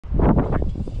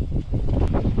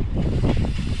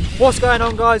What's going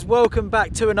on, guys? Welcome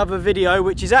back to another video,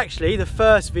 which is actually the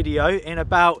first video in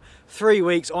about 3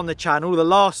 weeks on the channel. The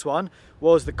last one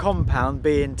was the compound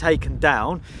being taken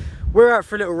down. We're out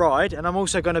for a little ride, and I'm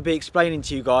also going to be explaining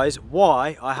to you guys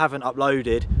why I haven't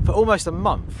uploaded for almost a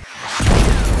month.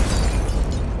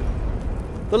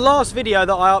 The last video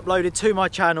that I uploaded to my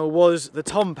channel was the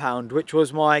compound, which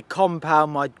was my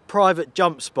compound, my private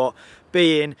jump spot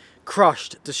being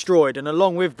crushed, destroyed, and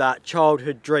along with that,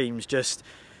 childhood dreams just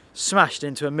smashed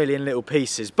into a million little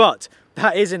pieces. But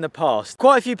that is in the past.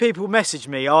 Quite a few people messaged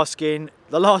me asking,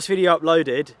 the last video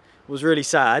uploaded was really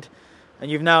sad and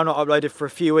you've now not uploaded for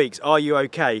a few weeks, are you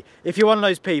okay? If you're one of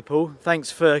those people, thanks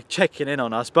for checking in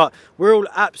on us, but we're all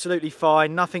absolutely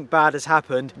fine, nothing bad has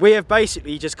happened. We have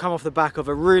basically just come off the back of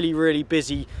a really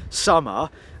busy summer,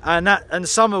 and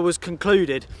summer was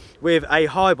concluded with a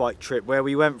high bike trip where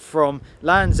we went from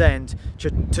Land's End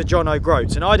to John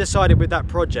O'Groats, and I decided with that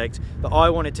project that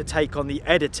I wanted to take on the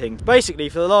editing. Basically,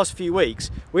 for the last few weeks,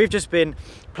 we've just been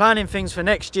planning things for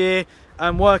next year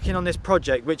and working on this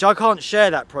project, which I can't share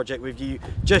that project with you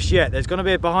just yet. There's going to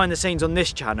be a behind the scenes on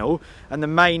this channel and the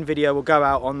main video will go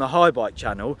out on the high bike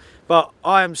channel, but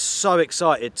I am so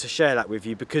excited to share that with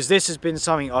you because this has been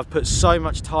something I've put so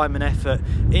much time and effort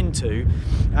into,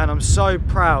 and I'm so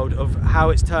proud of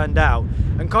how it's turned out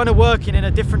and kind of working in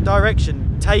a different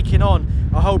direction, taking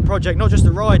on a whole project, not just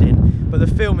the riding but the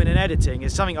filming and editing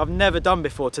is something I've never done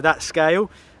before to that scale,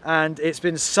 and it's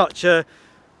been such a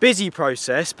busy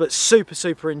process but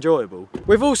super enjoyable.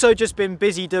 We've also just been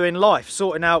busy doing life,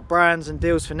 sorting out brands and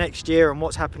deals for next year and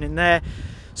what's happening there,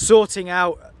 sorting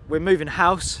out, we're moving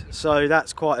house, so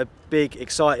that's quite a big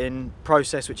exciting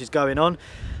process which is going on,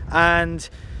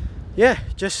 and yeah,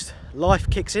 just life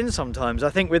kicks in sometimes. I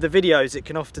think with the videos it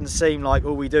can often seem like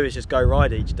all we do is just go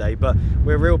ride each day, but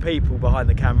we're real people behind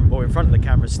the camera or in front of the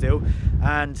camera still,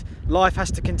 and life has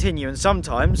to continue, and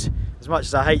sometimes, as much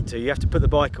as I hate to, you have to put the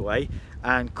bike away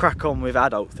and crack on with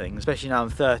adult things, especially now I'm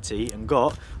 30 and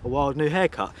got a wild new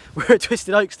haircut. We're at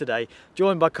Twisted Oaks today,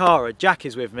 joined by Cara. Jack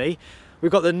is with me.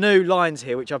 We've got the new lines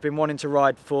here, which I've been wanting to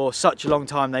ride for such a long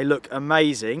time. They look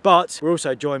amazing, but we're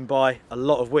also joined by a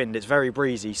lot of wind. It's very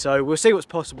breezy, so we'll see what's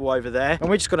possible over there. And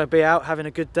we're just gonna be out having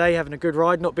a good day, having a good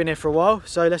ride. Not been here for a while,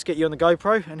 so let's get you on the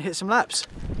GoPro and hit some laps.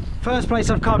 First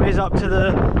place I've come is up to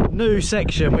the new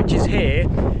section, which is here.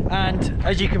 And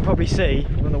as you can probably see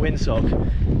on the windsock,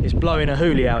 it's blowing a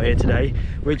hoolie out here today,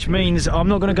 which means I'm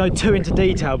not gonna go too into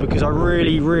detail because I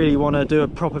really wanna do a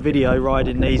proper video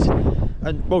riding these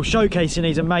and well, showcasing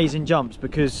these amazing jumps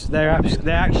because they're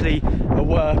actually a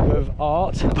work of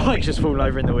art. The bike's just fallen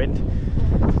over in the wind.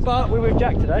 But we're with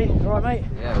Jack today, all right mate?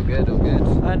 Yeah, all good, all good.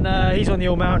 And he's on the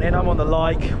all mountain, I'm on the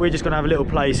like. We're just gonna have a little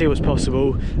play, see what's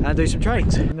possible and do some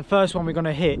trains. And the first one we're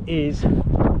gonna hit is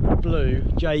Blue,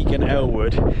 Jake and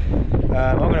Elwood.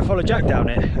 I'm gonna follow Jack down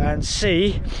it and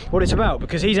see what it's about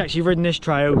because he's actually ridden this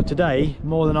trail today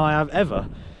more than I have ever.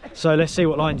 So let's see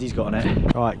what lines he's got on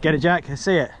it. All right, get it Jack, let's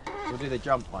see it. We'll do the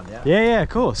jump one, yeah? Yeah, of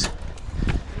course.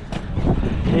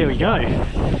 Here we go.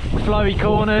 Flowy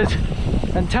corners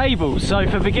and tables. So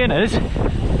for beginners,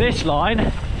 this line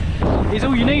is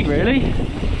all you need really.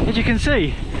 As you can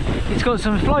see, it's got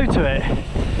some flow to it.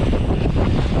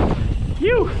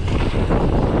 You.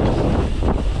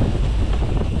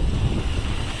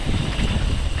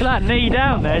 Look at that knee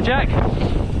down there, Jack.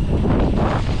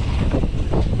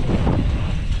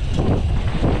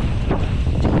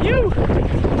 You.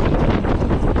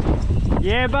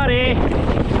 Yeah, buddy.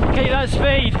 Keep that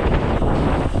speed.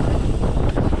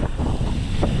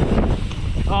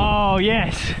 Oh,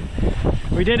 yes.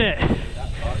 We did it.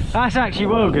 That's actually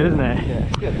well good, isn't it? Yeah,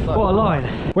 it's good. What a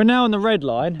line. We're now on the red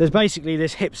line. There's basically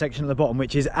this hip section at the bottom,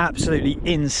 which is absolutely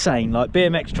insane, like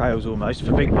BMX trails almost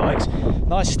for big bikes.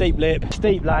 Nice steep lip,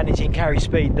 steep landing, you can carry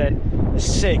speed, then a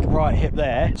sick right hip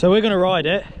there. So we're gonna ride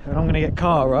it, and I'm gonna get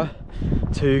Cara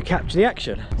to capture the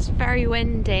action. It's very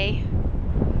windy.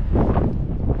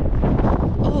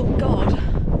 Oh God.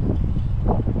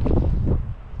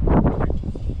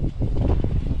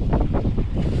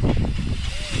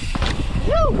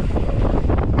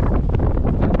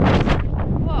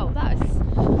 Whoa,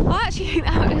 I actually think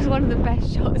that was one of the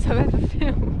best shots I've ever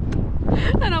filmed.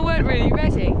 And I weren't really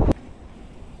ready.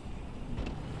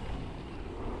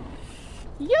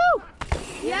 You!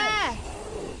 Yeah!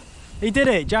 He did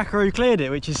it, Jackaroo cleared it,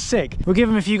 which is sick. We'll give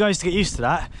him a few goes to get used to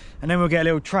that, and then we'll get a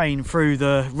little train through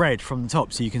the red from the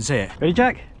top so you can see it. Ready,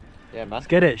 Jack? Yeah, man. Let's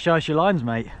get it, show us your lines,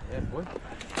 mate. Yeah, boy.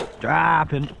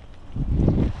 Dropping.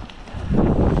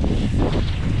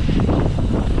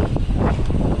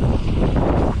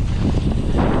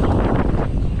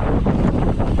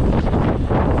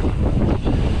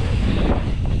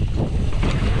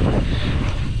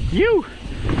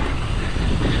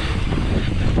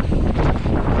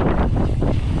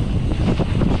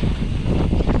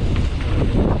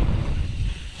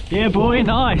 Yeah, boy,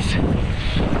 nice.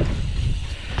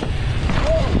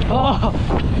 Oh.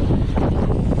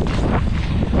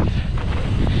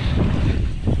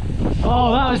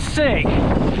 Oh, that was sick.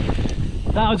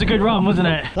 That was a good run, wasn't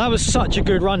it? That was such a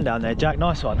good run down there, Jack.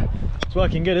 Nice one. It's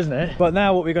working good, isn't it? But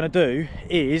now what we're going to do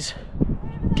is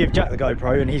give Jack the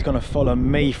GoPro and he's going to follow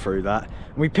me through that.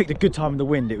 And we picked a good time in the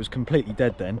wind. It was completely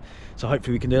dead then. So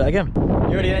hopefully we can do that again.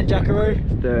 You ready then, Jackaroo?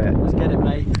 Let's do it. Let's get it,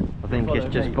 mate. I think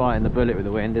it's just biting the bullet with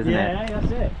the wind, isn't it? Yeah,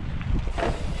 that's it.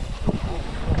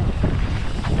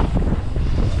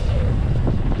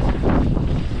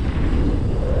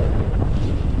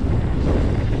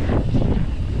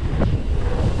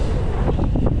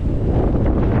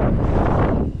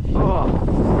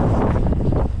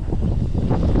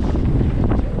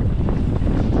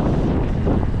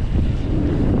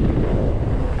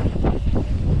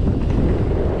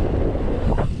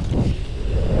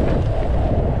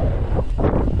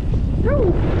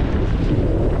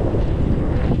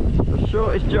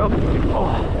 Jump.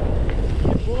 Oh.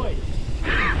 Good boy.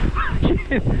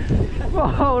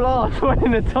 My whole arse went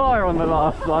in the tyre on the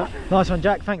last one. Nice one,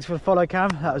 Jack. Thanks for the follow cam.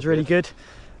 That was really good.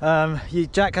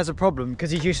 Jack has a problem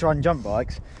because he's used to run jump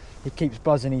bikes. He keeps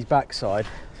buzzing his backside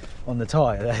on the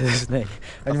tyre there, doesn't he?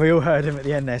 And we all heard him at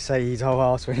the end there say his whole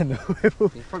arse went in the wheel. You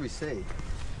can probably see.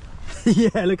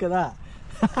 Yeah, look at that.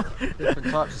 Different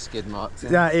types of skid marks.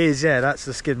 Yeah. That is, yeah, that's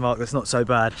the skid mark. That's not so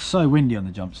bad. So windy on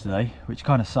the jumps today, which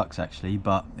kind of sucks actually,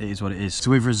 but it is what it is.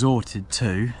 So we've resorted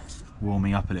to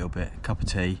warming up a little bit, a cup of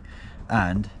tea,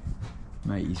 and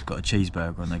mate, he's got a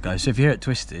cheeseburger on the go. So if you're here at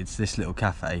Twisted's, this little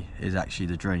cafe is actually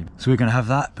the dream. So we're going to have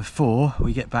that before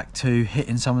we get back to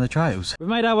hitting some of the trails. We've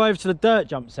made our way over to the dirt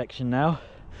jump section now,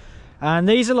 and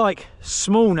these are like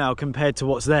small now compared to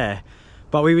what's there.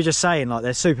 But we were just saying, like,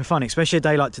 they're super fun, especially a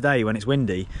day like today when it's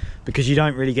windy, because you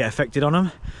don't really get affected on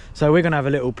them. So we're going to have a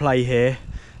little play here,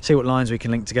 see what lines we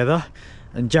can link together.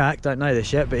 And Jack, don't know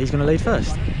this yet, but he's going to lead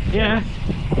first. Yeah.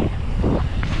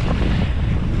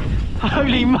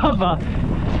 Holy mother.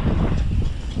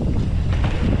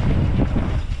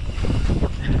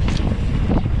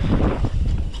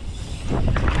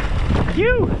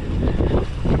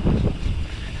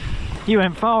 You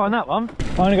went far on that one.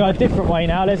 I'm going to go a different way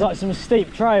now. There's like some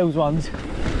steep trails ones.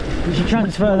 You should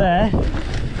transfer there.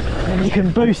 And you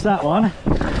can boost that one.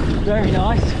 Very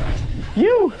nice.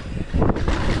 You!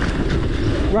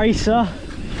 Racer.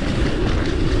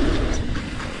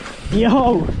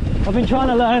 Yo! I've been trying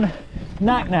to learn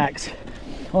knack-knacks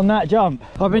on that jump.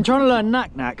 I've been trying to learn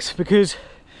knack-knacks because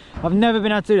I've never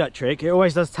been able to do that trick. It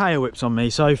always does tail whips on me.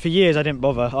 So for years I didn't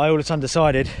bother. I all of a sudden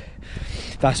decided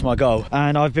that's my goal,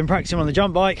 and I've been practicing on the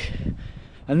jump bike,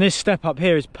 and this step up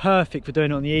here is perfect for doing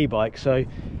it on the e-bike. So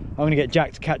I'm going to get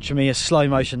Jack to capture me a slow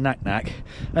motion knack-knack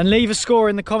and leave a score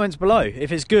in the comments below.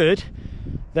 If it's good,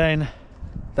 then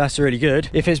that's really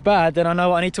good. If it's bad, then I know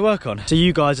what I need to work on. So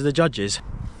you guys are the judges.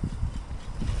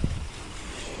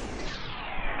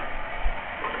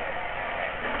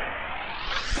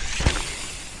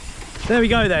 There we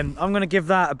go then. I'm going to give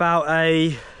that about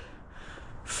a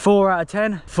 4 out of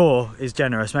 10. 4 is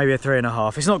generous, maybe a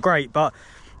 3.5. It's not great, but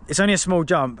it's only a small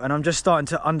jump, and I'm just starting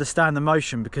to understand the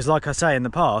motion, because like I say, in the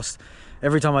past,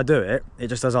 every time I do it, it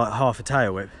just does like half a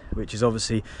tail whip, which is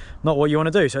obviously not what you want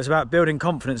to do. So it's about building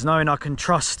confidence, knowing I can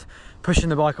trust pushing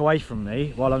the bike away from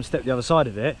me while I'm stepped the other side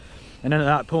of it, and then at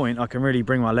that point I can really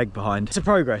bring my leg behind. It's a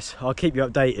progress. I'll keep you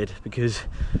updated, because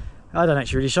I don't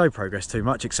actually really show progress too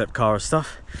much except car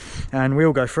stuff, and we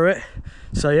all go through it.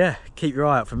 So yeah, keep your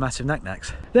eye out for massive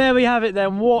knack-knacks. There we have it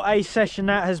then. What a session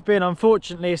that has been.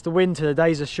 Unfortunately, it's the winter, the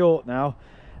days are short now,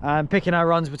 and picking our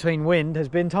runs between wind has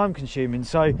been time consuming.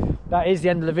 So that is the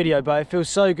end of the video, but it feels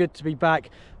so good to be back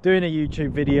doing a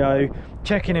YouTube video,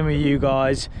 checking in with you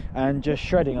guys, and just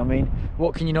shredding. I mean,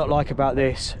 what can you not like about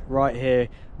this right here,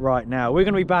 right now? We're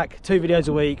going to be back 2 videos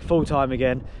a week, full time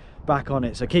again. Back on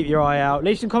it, so keep your eye out.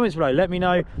 Leave some comments below. Let me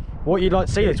know what you'd like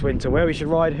to see this winter, where we should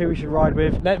ride, who we should ride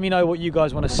with. Let me know what you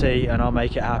guys want to see, and I'll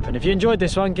make it happen. If you enjoyed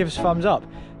this one, give us a thumbs up,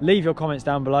 leave your comments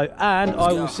down below, and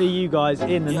I will see you guys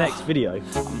in the next video.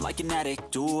 I'm like an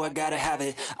addict, do I gotta have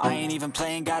it. I ain't even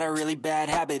playing, got a really bad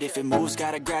habit. If it moves,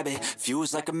 gotta grab it,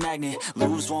 fuse like a magnet.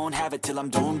 Lose, won't have it till I'm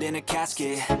doomed in a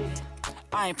casket.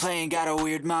 I ain't playing, got a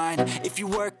weird mind. If you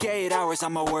work 8 hours,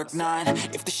 I'ma work 9.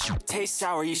 If the shit tastes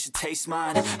sour, you should taste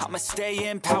mine. I'ma stay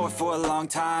in power for a long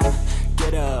time.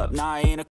 Get up, nah, I ain't a